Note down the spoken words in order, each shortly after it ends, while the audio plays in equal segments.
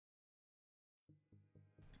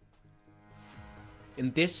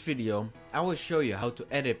In this video, I will show you how to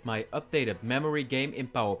edit my updated memory game in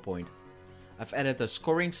PowerPoint. I've added a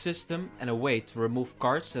scoring system and a way to remove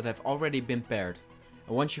cards that have already been paired.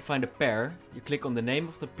 And once you find a pair, you click on the name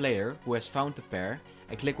of the player who has found the pair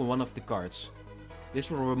and click on one of the cards. This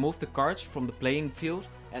will remove the cards from the playing field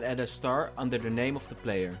and add a star under the name of the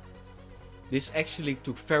player. This actually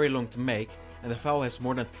took very long to make, and the file has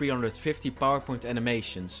more than 350 PowerPoint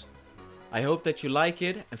animations. I hope that you like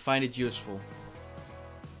it and find it useful.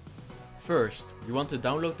 First, you want to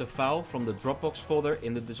download the file from the Dropbox folder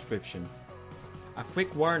in the description. A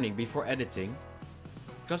quick warning before editing: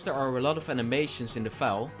 because there are a lot of animations in the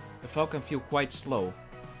file can feel quite slow.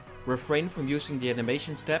 Refrain from using the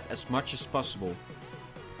animations tab as much as possible.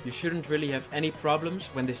 You shouldn't really have any problems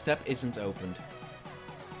when this tab isn't opened.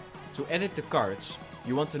 To edit the cards,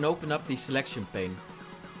 you want to open up the selection pane.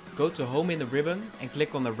 Go to Home in the ribbon and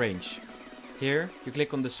click on Arrange. Here, you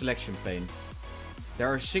click on the selection pane. There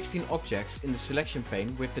are 16 objects in the selection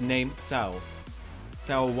pane with the name tile.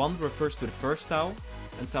 Tile 1 refers to the first tile,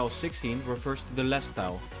 and tile 16 refers to the last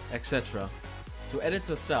tile, etc. To edit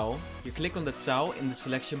the tile, you click on the tile in the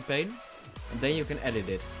selection pane, and then you can edit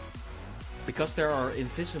it. Because there are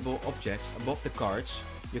invisible objects above the cards,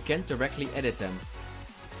 you can't directly edit them.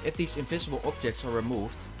 If these invisible objects are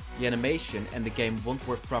removed, the animation and the game won't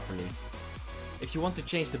work properly. If you want to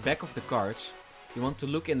change the back of the cards, you want to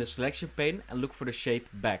look in the selection pane and look for the shape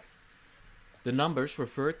back. The numbers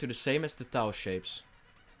refer to the same as the tile shapes.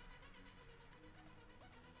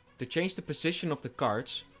 To change the position of the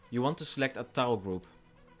cards, you want to select a tile group.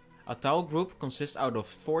 A tile group consists out of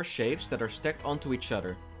 4 shapes that are stacked onto each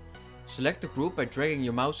other. Select the group by dragging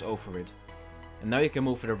your mouse over it. And now you can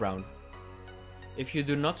move it around. If you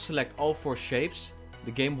do not select all 4 shapes,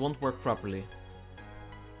 the game won't work properly.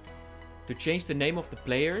 To change the name of the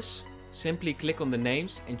players, simply click on the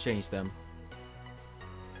names and change them.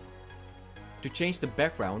 To change the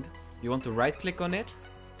background, you want to right click on it.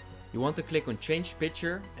 You want to click on Change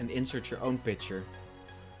Picture and insert your own picture.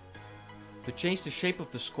 To change the shape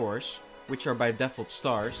of the scores, which are by default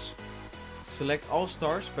stars, select all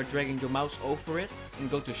stars by dragging your mouse over it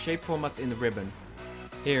and go to Shape Format in the ribbon.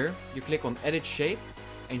 Here, you click on Edit Shape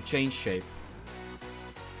and Change Shape.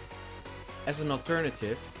 As an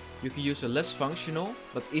alternative, you can use a less functional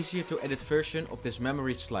but easier to edit version of this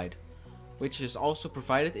memory slide, which is also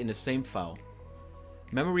provided in the same file.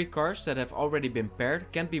 Memory cards that have already been paired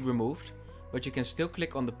can't be removed, but you can still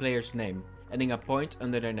click on the player's name, adding a point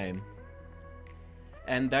under their name.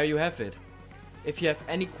 And there you have it. If you have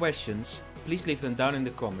any questions, please leave them down in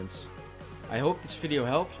the comments. I hope this video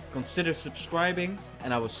helped, consider subscribing,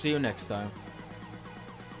 and I will see you next time.